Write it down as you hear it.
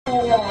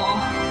哇，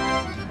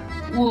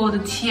我的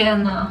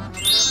天哪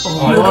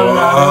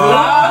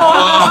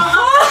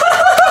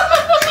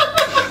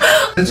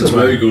！It's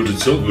very good.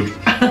 It's so good.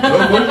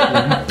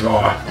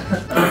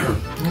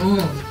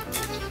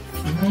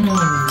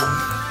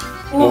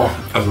 Oh,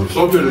 also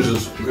so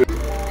delicious.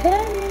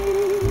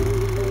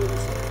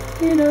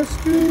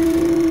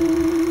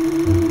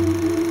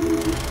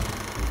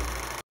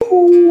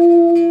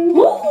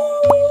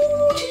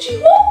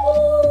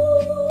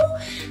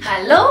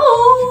 Hello，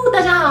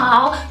 大家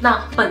好。那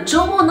本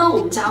周末呢，我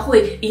们家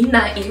会迎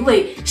来一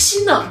位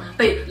新的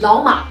被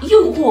老马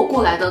诱惑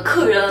过来的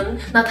客人。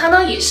那他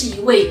呢，也是一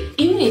位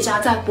音乐家，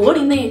在柏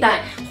林那一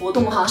带活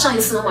动哈。上一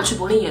次老马去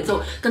柏林演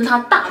奏，跟他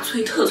大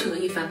吹特吹了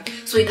一番，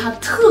所以他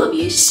特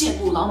别羡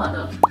慕老马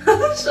的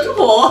生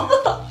活。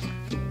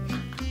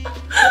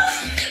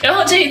然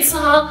后这一次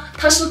哈，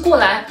他是过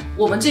来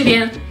我们这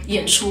边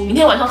演出，明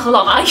天晚上和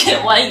老马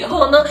演完以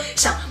后呢，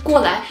想过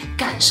来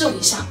感受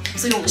一下，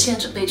所以我们现在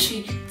准备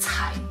去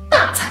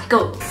大采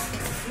购。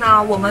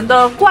那我们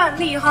的惯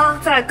例哈，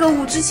在购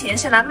物之前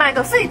先来卖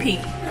个废品，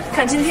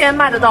看今天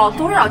卖得到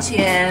多少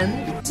钱。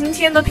今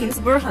天的瓶子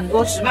不是很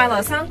多，只卖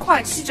了3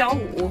块7角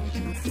5。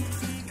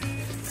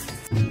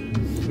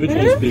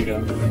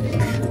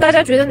大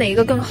家觉得哪一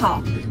个更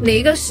好？哪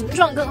一个形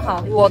状更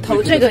好？我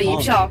投这个一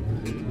票。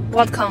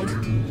What count?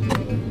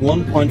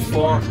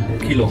 1.4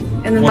 kilo.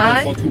 And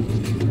mine?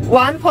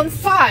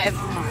 1.5.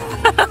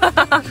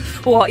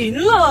 我赢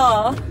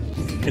了。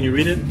Can you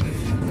read it?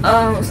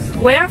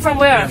 Where from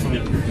where?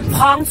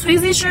 From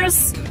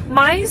Swiss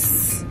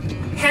mice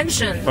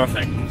Henschen.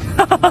 Perfect.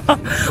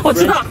 我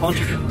知道，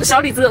小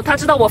李子他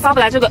知道我发不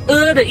来这个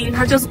的音，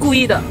他就是故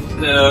意的。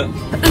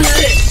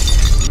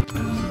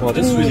Wow,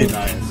 this is really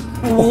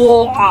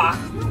nice. 哇，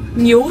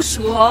牛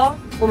舌，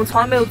我们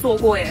从来没有做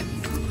过耶。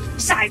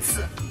下一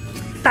次，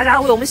大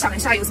家为我们想一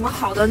下有什么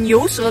好的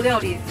牛舌料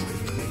理。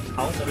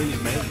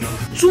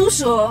猪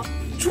舌，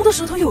猪的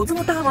舌头有这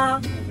么大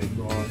吗？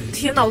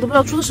天哪，我都不知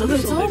道猪的舌头有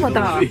这么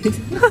大。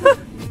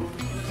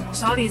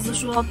小李子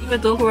说，因为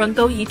德国人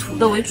都以土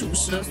豆为主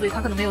食，所以他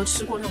可能没有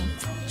吃过那种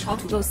炒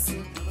土豆丝，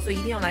所以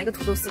一定要来一个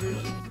土豆丝。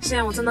现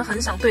在我真的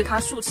很想对他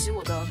竖起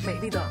我的美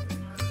丽的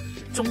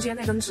中间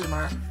那根指纹，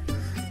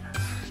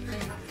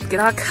给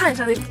大家看一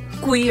下那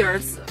龟儿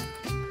子，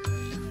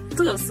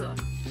嘚瑟。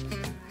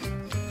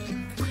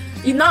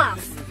Enough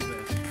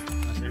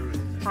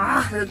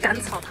啊，那个甘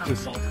草糖，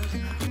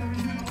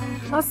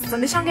老子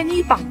真的想给你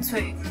一棒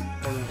槌。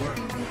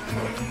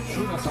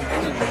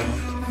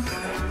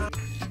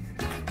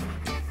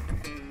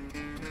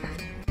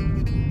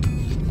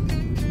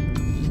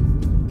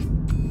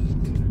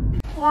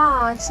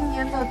哇，今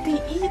年的第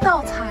1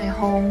道彩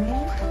虹，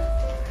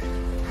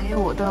还有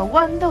我的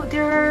豌豆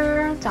丁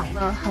儿，长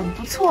得很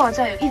不错，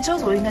再有1周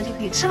左右应该就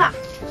可以吃啦。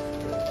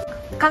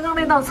刚刚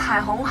那道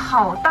彩虹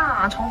好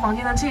大，从房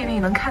间的这边也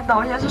能看到，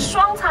而且是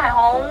双彩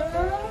虹，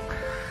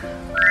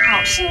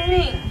好幸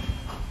运。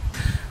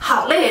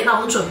好嘞，那我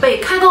们准备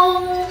开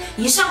工。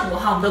一上午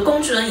哈，我们的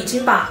工具人已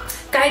经把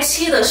该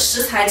切的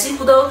食材几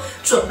乎都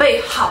准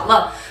备好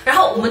了。然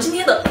后我们今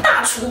天的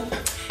大厨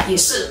也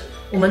是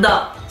我们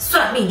的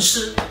算命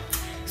师，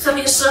算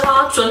命师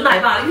哈，准奶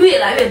爸越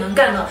来越能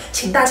干了，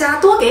请大家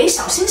多给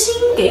小心心，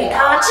给予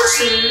他支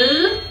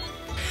持。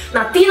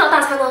那第1道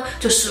大餐呢，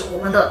就是我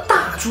们的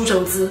大猪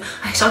肘子。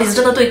哎，小李子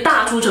真的对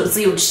大猪肘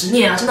子有执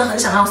念啊，真的很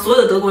想让所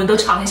有的德国人都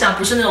尝一下，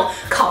不是那种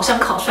烤箱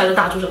烤出来的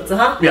大猪肘子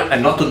哈。Yeah,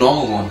 and not the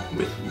normal one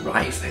with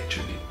rice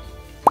actually.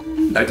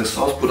 Like the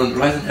sauce put on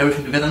rice and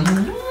everything together.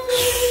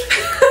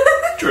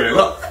 绝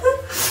了！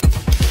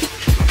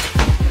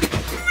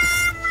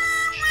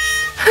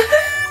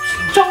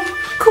装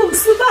酷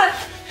失败。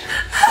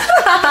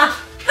哈哈。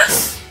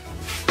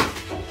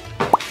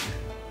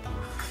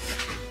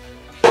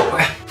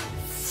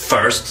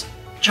First，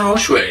 焯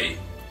水。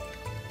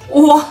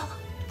哇，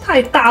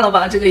太大了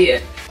吧，这个也。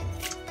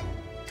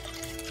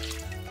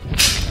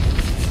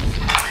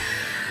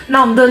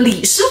那我们的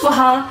李师傅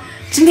哈，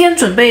今天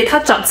准备他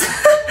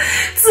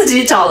自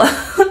己找了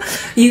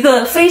一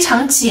个非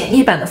常简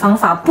易版的方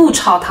法，不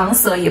炒糖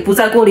色，也不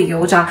在锅里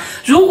油炸。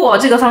如果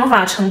这个方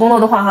法成功了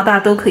的话，大家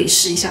都可以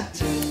试一下。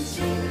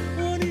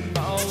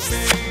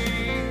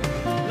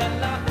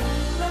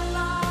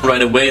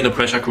Right away in the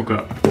pressure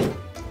cooker.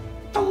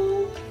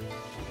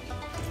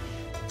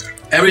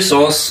 Every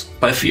sauce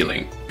by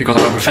feeling, because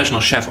I'm a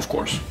professional chef, of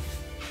course.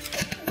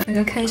 大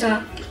家看一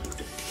下，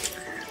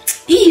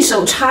一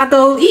手插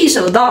兜，一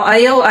手刀，哎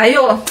呦哎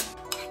呦！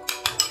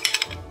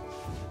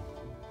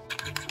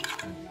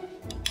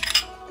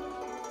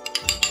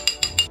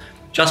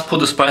 Just put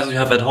the spices you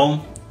have at home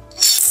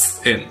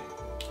in.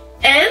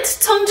 And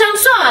葱姜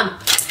蒜。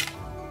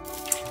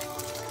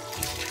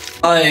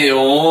哎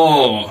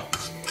呦，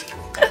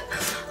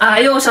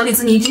哎呦，小李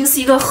子，你已经是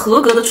一个合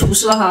格的厨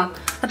师了哈，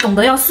他懂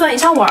得要算一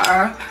下碗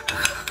儿。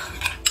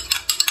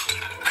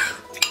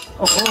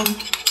哦。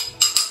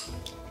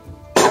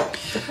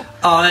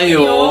哎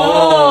呦，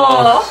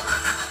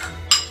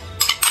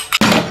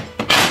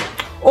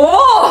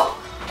哦，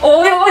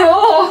哦哟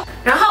哟！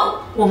然后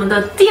我们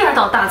的第二道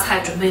道大菜，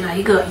准备来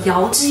一个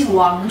窑鸡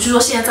王。据说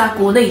现在在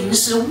国内已经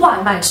是外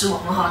卖之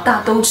王了哈，大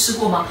家都吃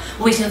过吗？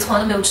我以前从来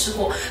都没有吃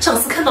过，上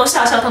次看到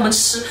夏夏他们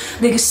吃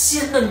那个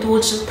鲜嫩多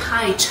汁，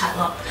太馋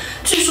了。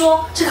据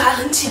说这个还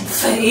很减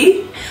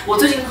肥。我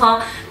最近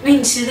哈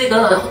孕期那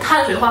个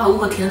碳水化合物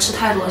和甜吃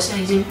太多了，现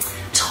在已经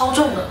超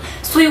重了，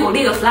所以我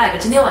立个 flag，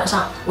 今天晚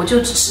上我就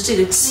只吃这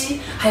个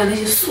鸡，还有那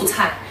些素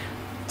菜，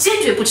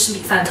坚决不吃米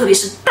饭，特别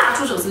是大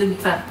猪肘子的米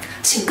饭，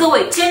请各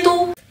位监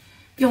督。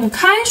用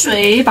开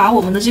水把我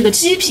们的这个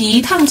鸡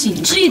皮烫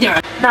紧致一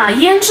点。那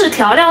腌制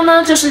调料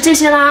呢，就是这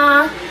些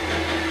啦。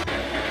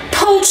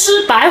偷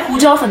吃白胡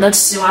椒粉的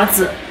奇娃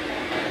子。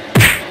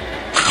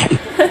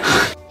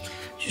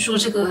据说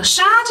这个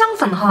沙姜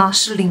粉哈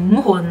是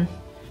灵魂，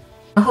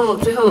然后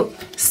最后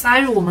塞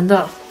入我们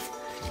的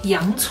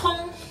洋葱。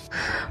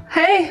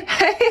嘿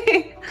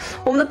嘿，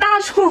我们的大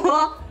厨。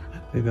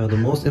Maybe the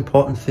most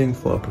important thing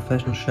for a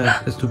professional chef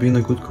is to be in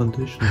a good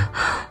condition.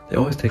 They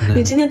always take naps.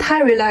 你今天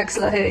太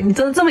relax 了，嘿，你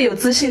真的这么有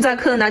自信，在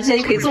客人来之前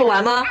就可以做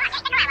完吗？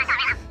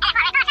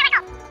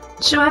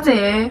奇娃子，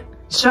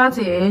奇娃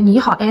子，你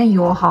好安逸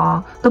哦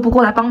哈，都不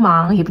过来帮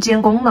忙，也不监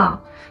工了，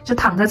就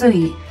躺在这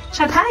里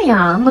晒太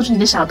阳，露出你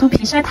的小肚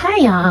皮晒太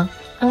阳。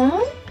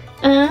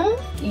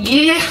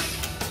耶，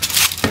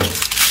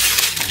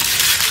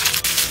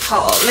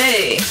好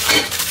嘞。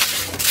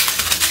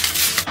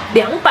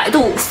200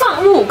度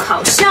放入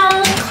烤箱，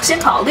先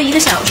烤个1个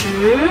小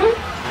时。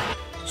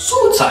素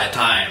菜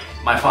time.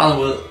 My father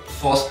will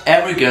force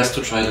every guest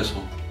to try this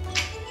one.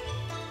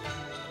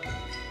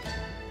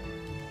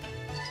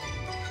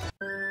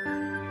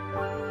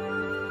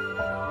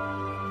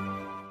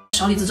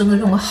 小李子真的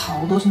用了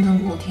好多金针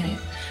菇，天呀！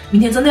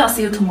明天真的要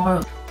see you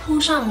tomorrow。铺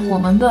上我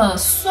们的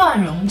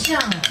蒜蓉酱，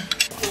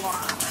哇！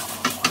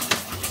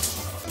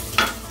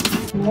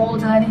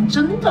再来点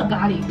真的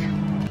咖喱。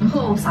然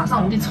后撒上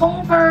我们的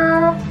葱粉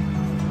儿，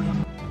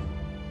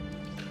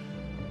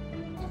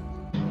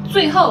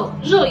最后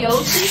热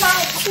油激发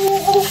出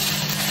我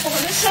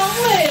们的香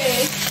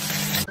味。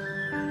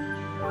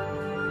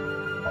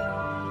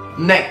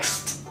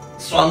Next,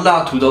 酸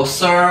辣土豆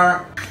丝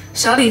儿。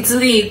小李子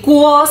的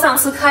锅上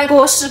次开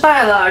锅失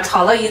败了，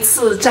炒了1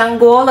次粘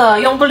锅了，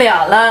用不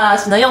了了，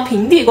只能用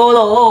平底锅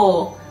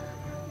喽。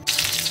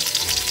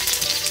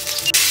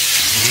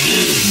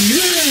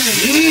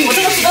我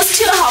这个土豆丝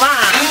切的好吧？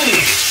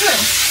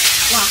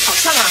哇，好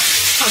呛啊，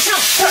好呛！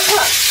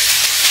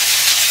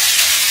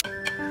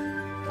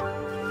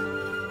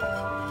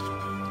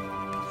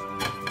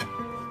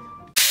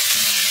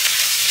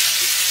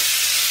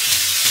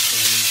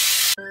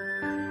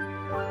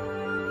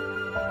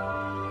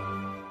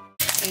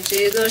给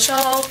这个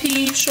烧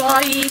皮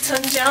刷一层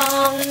酱，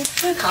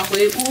它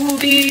会无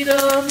比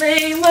的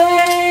美味。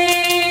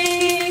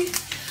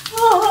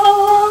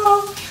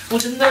我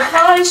真的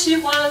太喜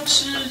欢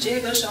吃这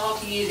个烧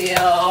皮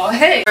了，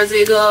嘿！而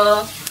这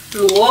个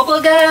萝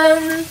卜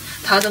干，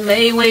它的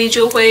美味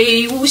就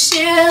会无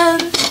限。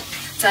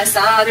再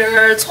撒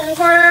点葱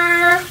花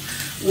儿，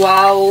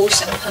哇哦，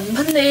香喷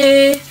喷的！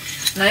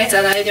来，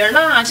再来点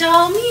辣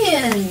椒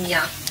面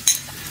呀，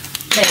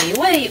美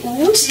味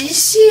无极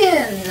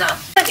限呐！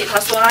再给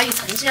它刷一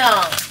层酱，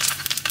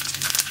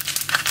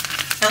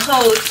然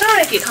后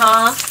再给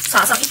它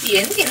撒上一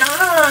点点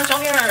辣椒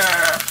面儿。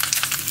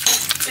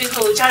最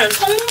后加点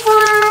葱花，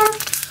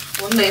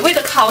我们美味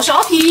的烤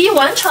苕皮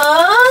完成。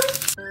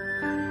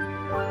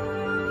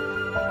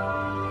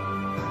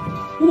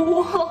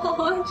哇，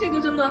这个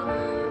真的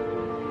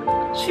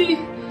去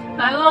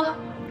来了！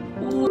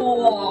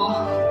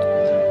哇，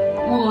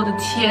我的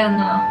天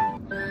哪，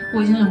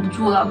我已经忍不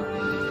住了，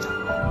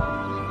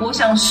我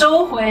想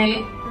收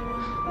回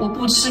我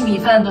不吃米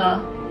饭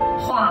的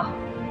话。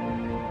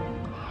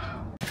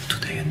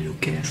Today a new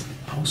guest.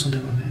 I also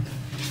never met.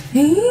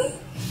 诶。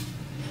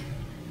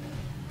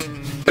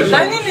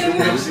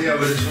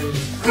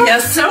We are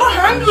so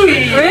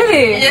hungry.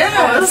 Really?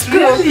 Yes,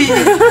 really.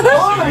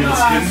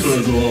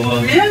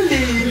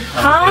 Really.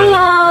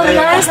 Hello,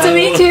 nice to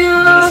meet you.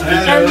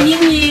 I'm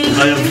Mimi.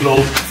 I am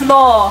Flo.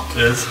 Flo.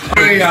 Yes.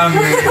 Very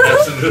hungry.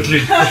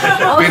 Absolutely.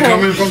 We're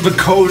coming from the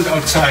cold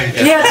outside.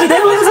 Yeah,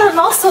 today was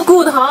not so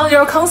good, huh?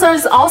 Your concert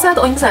is outside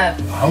or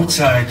inside?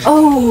 Outside.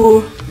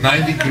 Oh.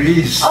 9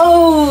 degrees.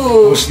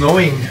 Oh.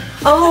 Snowing.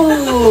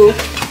 Oh.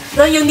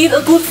 Then you need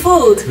a good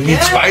food. We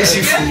need spicy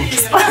food.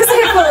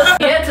 Spicy food.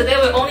 Yeah, today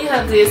we only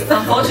have this,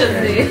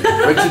 unfortunately.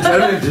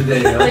 Vegetarian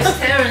today, huh?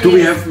 Vegetarian. Do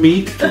we have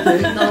meat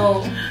today?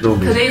 No. No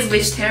meat. Today is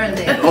vegetarian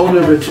day.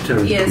 Only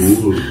vegetarian. Yes.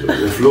 Cool.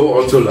 Flo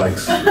also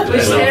likes.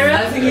 Vegetarian?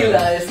 I think he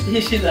lies.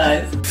 She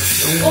lies.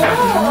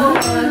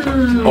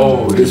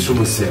 Oh, das ist schon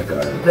mal sehr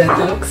geil. That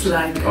looks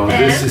like. Oh,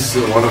 this is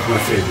one of my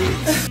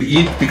favorites. We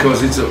eat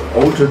because it's an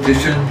old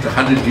tradition,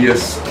 100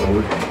 years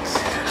old eggs.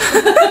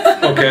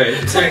 Okay,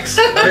 it's eggs.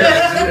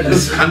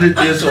 It's 100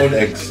 years old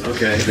eggs.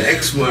 Okay. The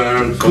eggs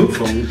were cooked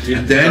From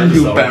and then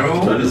you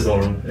barrel.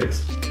 Dinosaur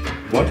eggs.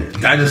 What?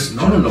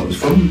 Dinosaur? No. It's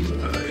from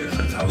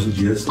 1,000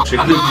 years.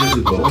 100 years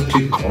ago,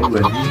 chicken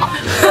already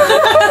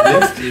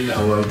lived in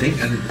our thing,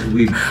 and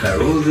we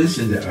barrel this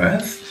in the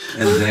earth,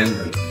 and then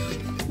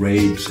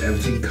grapes,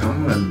 everything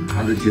come, and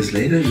 100 years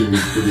later you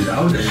will put it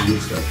out and it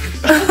looks like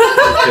this.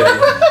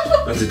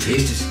 But the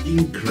taste is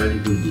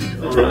incredibly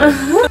good.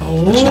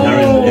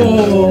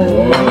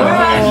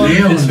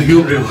 Leon,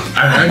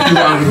 I heard you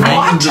are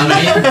making the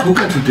main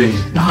cooker today.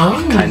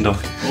 Kind of.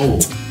 Oh,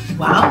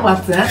 Wow,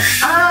 what's that?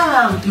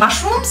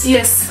 Mushrooms?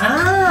 Yes.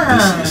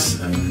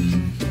 this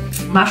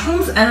is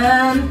Mushrooms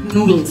and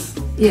noodles.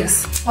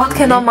 Yes. What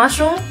kind of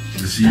mushroom?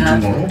 see you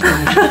tomorrow.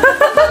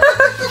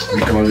 We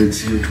call it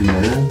see you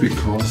tomorrow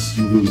because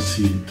you will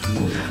see it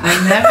tomorrow. I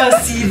never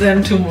see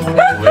them tomorrow.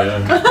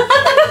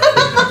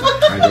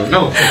 I don't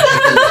know.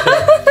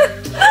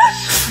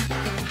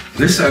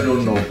 This I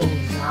don't know.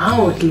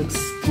 Wow, it looks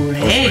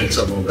great. It's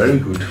aber very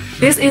good.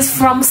 This is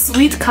from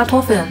sweet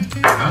Kartoffeln.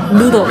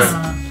 Noodles.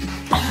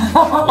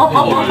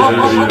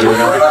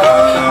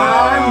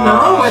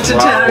 No,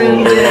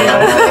 vegetarian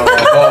there.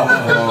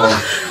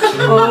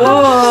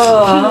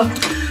 Oh,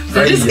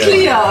 that is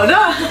clear,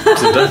 oder?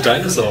 The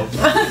dinosaur.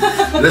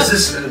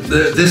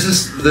 This is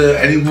the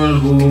animal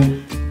who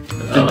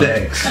did the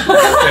eggs.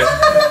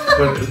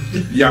 But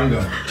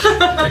younger.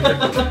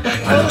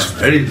 And it's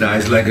very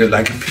nice, like a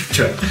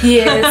picture,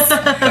 Yes.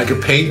 like a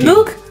painting.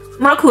 Look,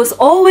 Marcus,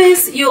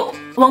 always you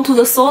want to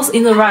the sauce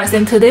in the rice,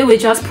 and today we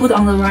just put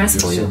on the rice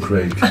for You're you. so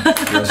great.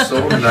 You're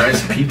so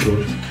nice people.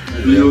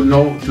 Do you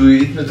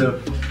eat with the...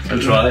 I'll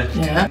try.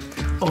 Yeah.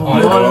 Oh,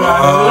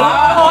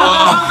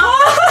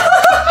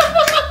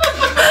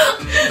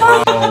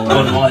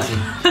 no, I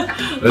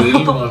think. The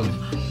little one.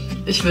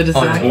 Ich würde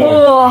sagen.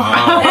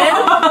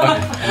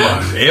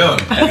 Leon.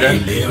 Hey,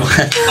 Leon.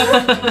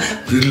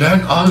 You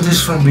learn all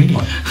this from me.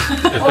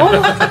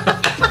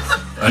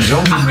 I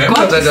don't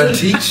remember that I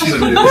teach you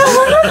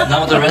this.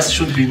 Now the rest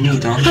should be me,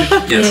 don't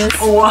it? Yes.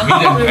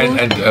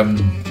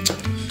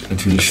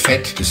 Natürlich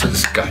Fett, das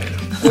ist geil.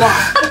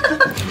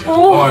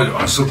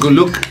 Oh, so good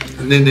look.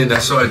 I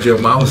saw at your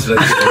mouth that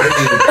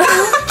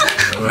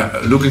you're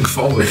already looking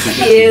forward to it.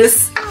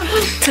 Yes.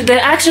 Today,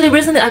 actually,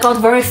 recently I got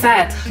very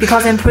fat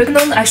because I'm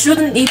pregnant. I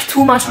shouldn't eat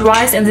too much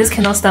rice and this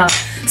kind of stuff.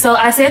 So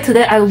I said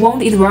today I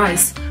won't eat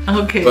rice.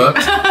 Okay. But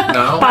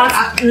now,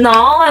 But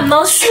now I'm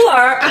not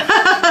sure.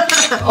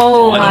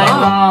 Oh my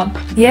god.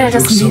 Yeah, it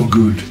just looks so me.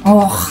 good.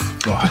 Oh.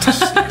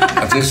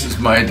 Oh, this is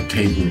my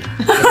table.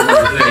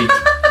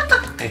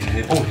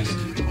 Hey, oh, here's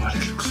Oh,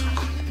 it looks so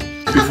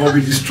good. Before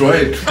we destroy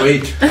it,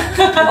 wait.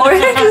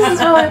 Already this is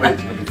right. Wait,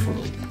 let me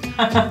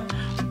follow.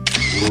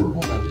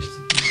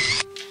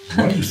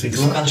 What do you think?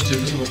 So kann ich dir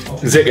ein bisschen was drauf.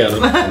 Sehr gerne.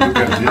 Look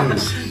at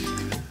this.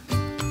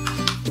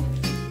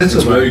 It's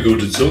It's very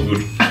good. It's so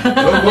good.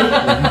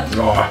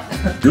 Oh,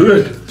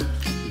 good.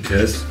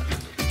 Yes.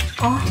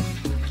 Oh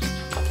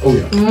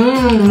yeah.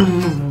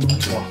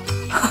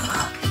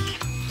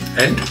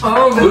 And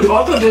Oh, that's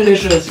also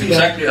delicious.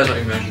 Exactly as I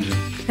imagined it.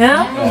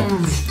 Yeah?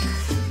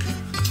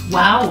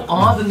 Wow,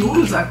 all the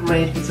noodles are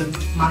great with the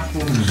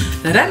mushroom.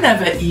 That I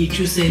never eat.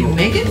 You say you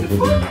make it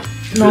before?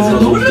 No.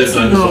 Noodles?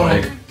 Der Dinosaur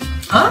Egg.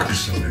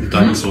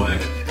 Dinosaur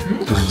Egg.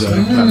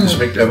 das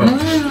schmeckt aber.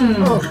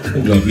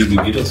 Unglaublich, wie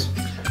geht das?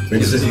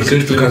 Wenn es das nicht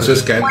ist, du kannst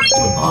das gern.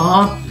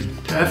 Oh,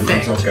 Du kannst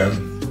perfect. auch gern.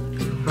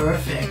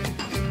 Perfect.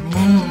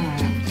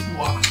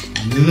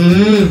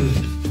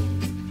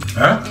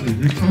 Ja?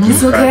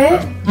 It's okay?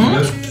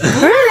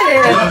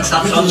 Ich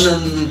hab schon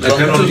einen... I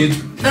cannot eat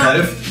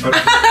 5.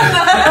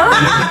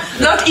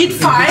 Not eat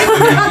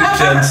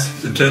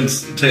 5.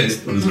 Intense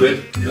taste. But it's great.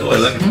 Oh, I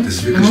like it. Das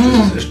ist wirklich,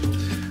 das ist echt.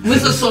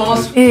 With the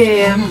sauce.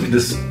 Yeah.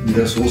 Das mit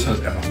der Soße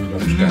halt einfach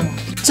unglaublich geil.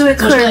 这位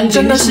客人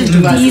真的是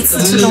第一次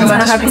吃中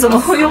餐，还不怎么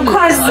会用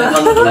筷子。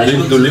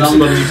Du lebst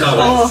immer die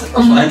Gitarre. Auf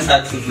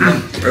Schweinsherz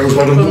zusammen. Das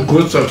war doch nur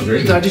kurz da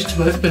drin. Seit ich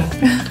 12 bin.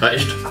 Ah,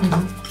 echt?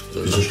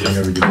 Das ist so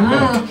strenger wie die.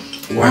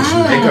 Boah, ist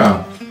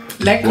lecker.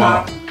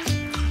 Lecker.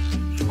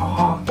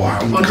 Boah,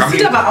 und Und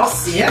sieht aber auch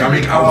sehr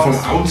coming gut out from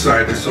aus.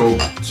 outside is so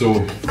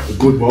a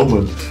good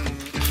moment.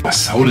 War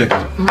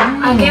saulecker.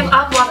 I gave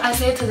up what I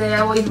said today.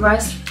 I will eat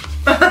rice.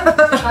 Try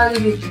a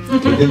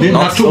little bit.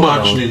 Not too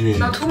much.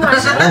 Not too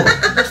much.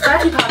 The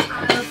fatty part.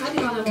 The fatty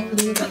part I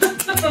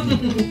want to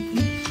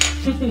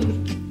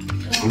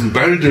leave.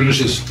 Very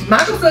delicious.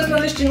 Markus, soll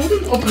man nicht die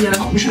Nudeln probieren?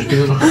 Ich hätte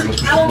noch etwas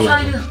I won't bestimmt.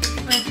 try it.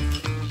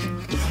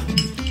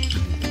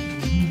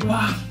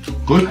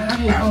 Gut.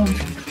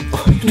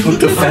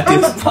 Und der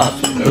fettigste Part.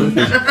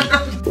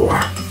 Boah.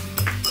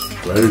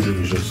 Very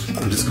delicious.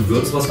 Und das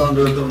Gewürz, was da an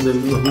dem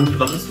Hut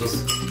dran ist, was?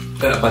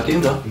 Bei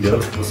dem da? Ja,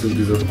 was sind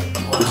diese?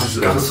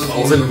 Das ist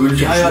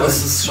außergewöhnlich. Ja, das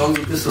ist schon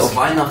ein bisschen auf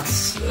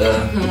Weihnachts...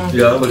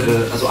 Ja, aber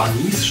also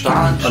Anis,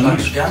 Sterne.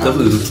 das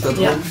ist es. Da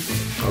drin. Ja.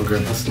 Okay.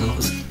 Was denn noch?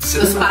 Ist Das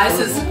Cinnamon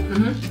Weiße ist.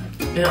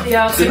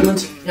 Ja, Cinnamon?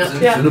 Ja.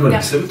 Cinnamon.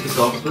 Ja. Zimt ist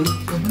auch drin.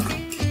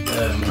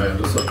 Ja,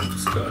 das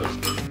ist geil.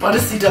 Boah,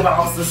 das sieht aber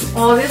aus. Das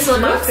Oh, this is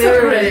my Looks so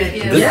favorite. great.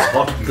 Yes. Das ist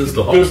hot. Das ist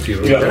doch Haustier,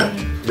 oder?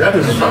 Ja,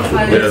 das ist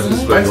Ja, das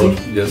ist very hot.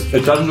 Yes.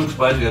 It doesn't look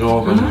spicy at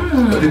all. I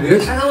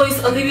know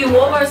it's a little bit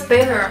warmer, it's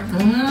better.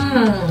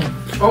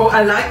 Oh,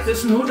 I like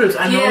these noodles.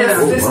 I know Yes,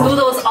 that. this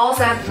noodles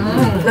outside,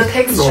 the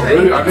texture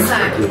really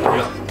inside.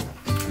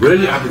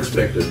 really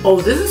unexpected.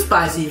 Oh, this is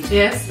spicy.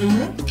 Yes.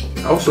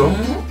 Also,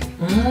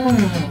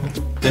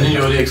 Can you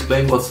already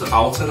explain what's the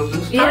outside of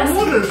this? Yes.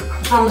 Noodles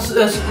from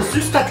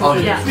Süßkartoffel, Oh,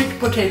 yeah. sweet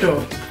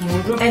potato.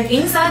 And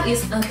inside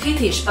is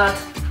kiddish, but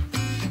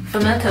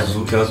fermented.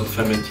 Also ja, so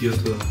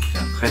fermentierte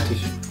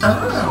Rettich.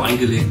 So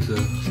eingelegte.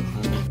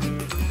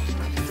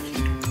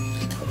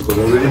 but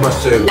I really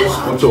must say, this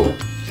also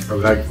I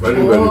like very,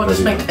 very, Oh, das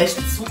very schmeckt echt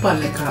super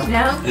lecker.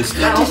 Yeah. It's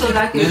I also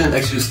like it. Yeah, and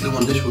actually still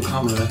one dish will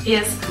come, right?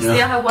 Yes. Still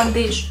have one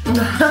dish.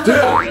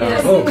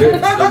 Yes. Okay.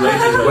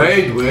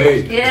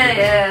 Wait.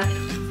 Yeah.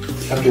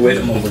 Have to wait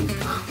a moment.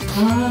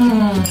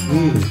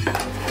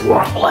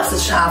 Oh, es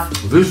ist scharf.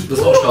 This Das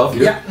ist auch scharf,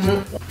 Ja.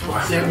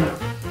 Sehr gut.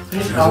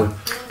 Finde ich auch.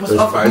 Muss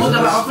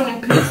aber auch von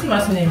den Pilzen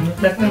was nehmen. Das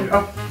schmeckt nämlich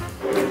auch.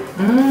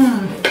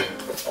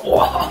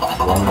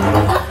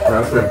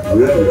 that's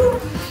really.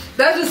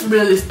 That is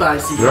really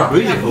spicy. Yeah.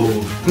 Really?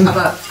 Oh.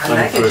 Aber I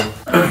like it.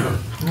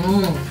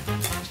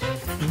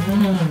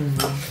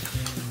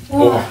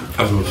 Oh,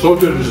 also so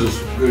delicious,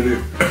 really.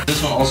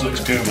 This one also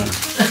experiment.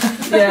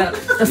 Yeah.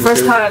 The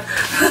first time.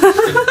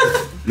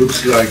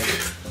 Looks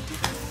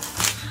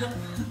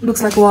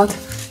like what?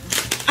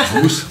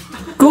 goose.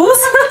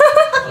 Goose?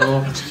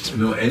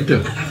 No,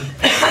 enter.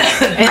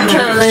 And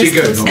Chicken, no,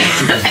 chicken.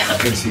 I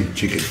can see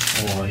chicken.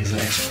 Oh, he's an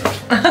expert.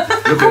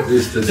 Look at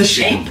this. That's The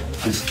chicken. shape.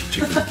 This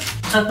chicken.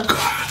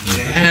 God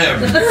damn.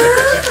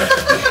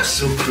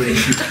 So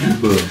crazy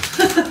people.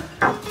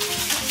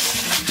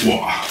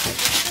 Wow.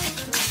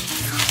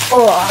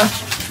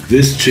 Oh.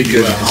 This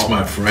chicken is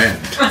my friend.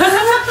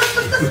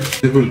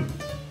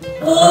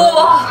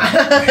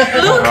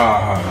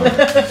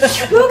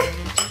 Look.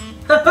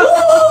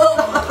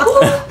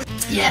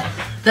 Yeah.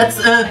 That's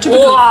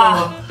typical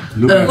for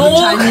Look at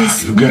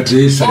Chinese. Look at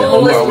this. 2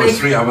 Always hours, make-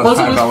 3 hours,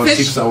 also 5 with hours,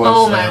 fish. 6 hours.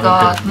 Oh my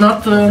god.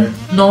 Not the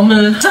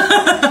normal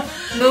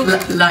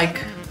Look. like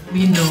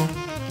we know.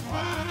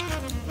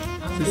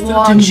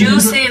 Wow,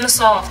 juicy and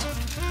soft.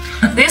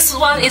 This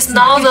one is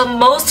now the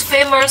most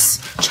famous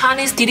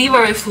Chinese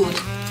delivery food.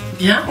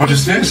 Yeah. What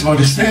is this? What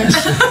is this?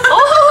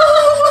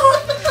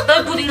 Oh!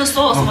 Not put in the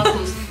sauce,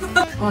 Marcus.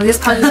 Oh, this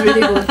part is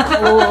really good.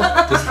 Oh.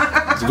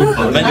 It's a good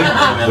part. But then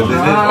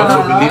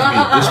also believe me,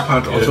 this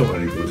part also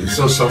very good. It's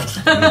so soft.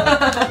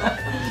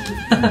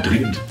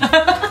 Dringend.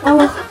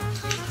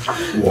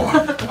 Wow.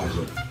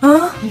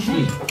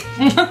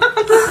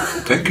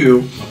 Thank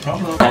you. No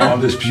problem. All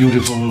this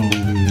beautiful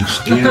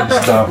skin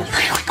stuff.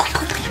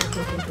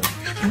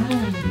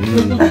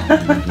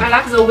 I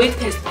like the weak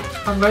taste.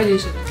 I'm very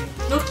delicious.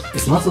 Look,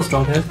 It's not so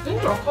strong, eh?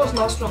 of course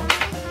not strong.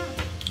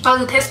 But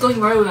the taste going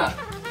very well.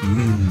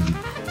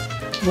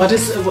 What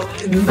is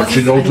But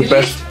you know the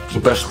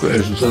best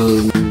creations.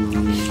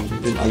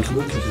 In alles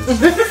Mögliche.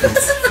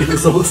 Viele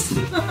Soßen.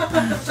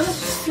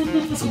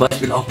 Zum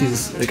Beispiel auch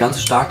dieses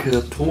ganz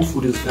starke Tofu,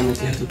 dieses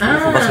fermentierte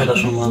Tofu, was wir da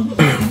schon mal.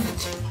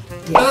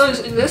 No, it's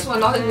in this one,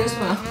 not in this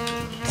one.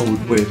 Oh,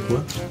 wait,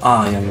 what?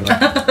 Ah, ja, genau.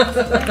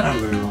 I'm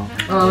very wrong.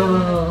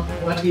 Oh,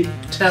 what he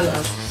tell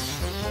us.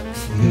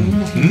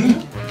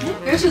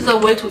 This is the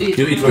way to eat.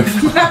 You eat very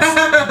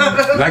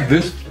fast. Like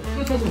this?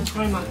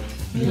 Very much.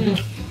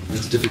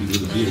 It's difficult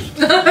with the beard.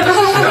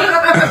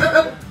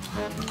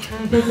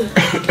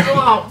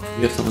 Wow,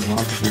 You have some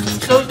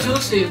advantage. so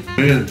juicy.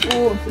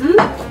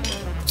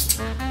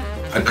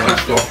 I can't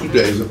stop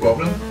today, is a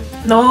problem?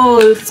 No,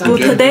 it's good.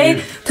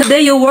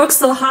 Today you work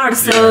so hard,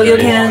 so you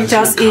can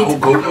just How eat.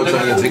 good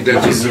outside, I think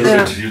that is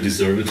Yeah. You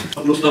deserve it.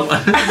 Lust auf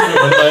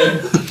einen.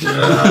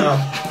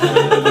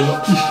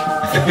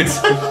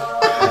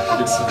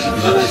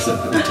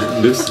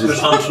 Lives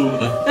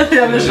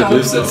his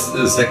lives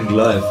its second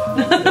life.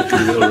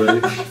 Actually,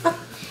 already.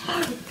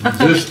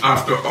 this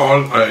after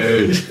all I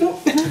ate.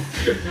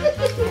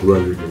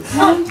 Very good.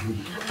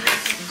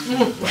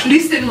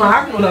 Schließ den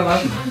Magen oder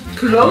was?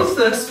 Close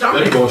the That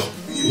stomach. was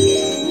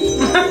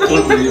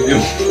Don't believe you.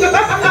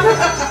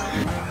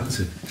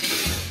 Wahnsinn.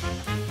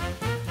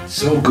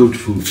 So good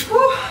food.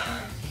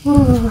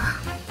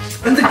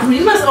 And the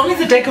green was only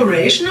the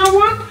decoration or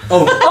what?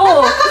 Oh,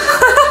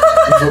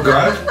 You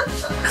forgot?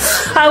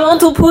 I want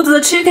to put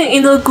the chicken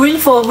in the green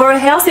for very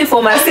healthy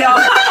for myself.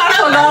 I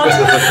forgot.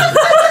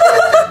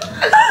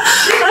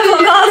 I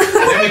forgot.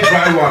 Let me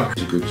try one.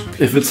 It's good.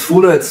 If it's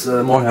fuller, it's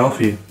more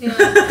healthy.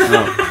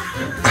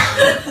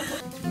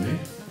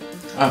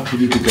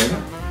 Put it together.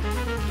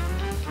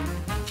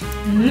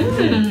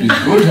 It's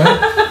good, huh?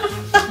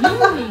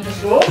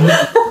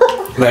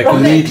 Like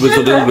meat with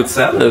a little bit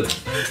salad.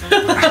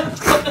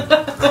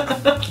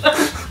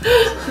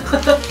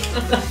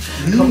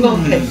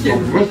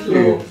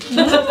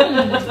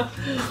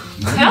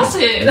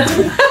 Healthy.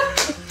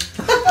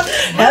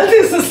 Healthy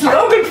is the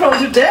slogan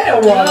from today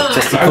or what?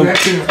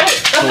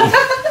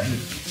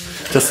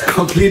 Just a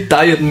complete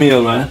diet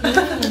meal, right?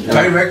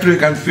 Directly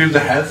can feel the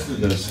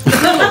healthiness.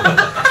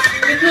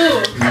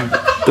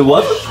 The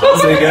what?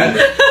 Say again?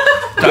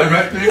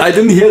 Directly, I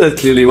didn't hear that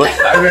clearly. What?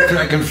 directly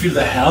I can feel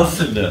the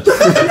healthiness.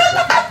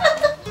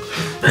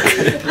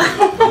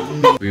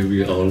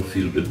 We all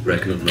feel a bit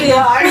pregnant now.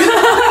 Ja,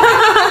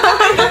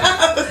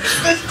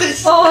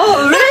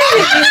 Oh,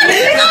 really?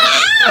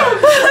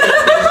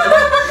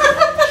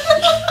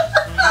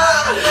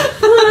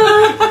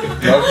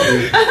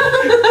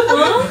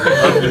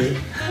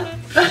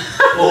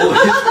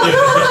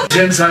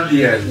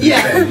 Sanlien.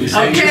 Yeah. We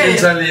say Okay.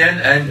 Sanlien,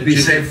 and we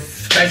say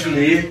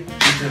especially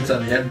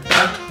Sanlien.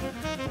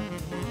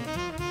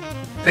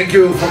 Thank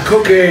you for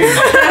cooking.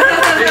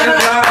 Big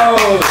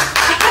applause.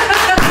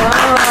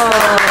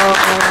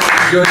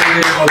 Good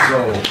evening also.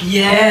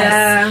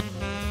 Yes.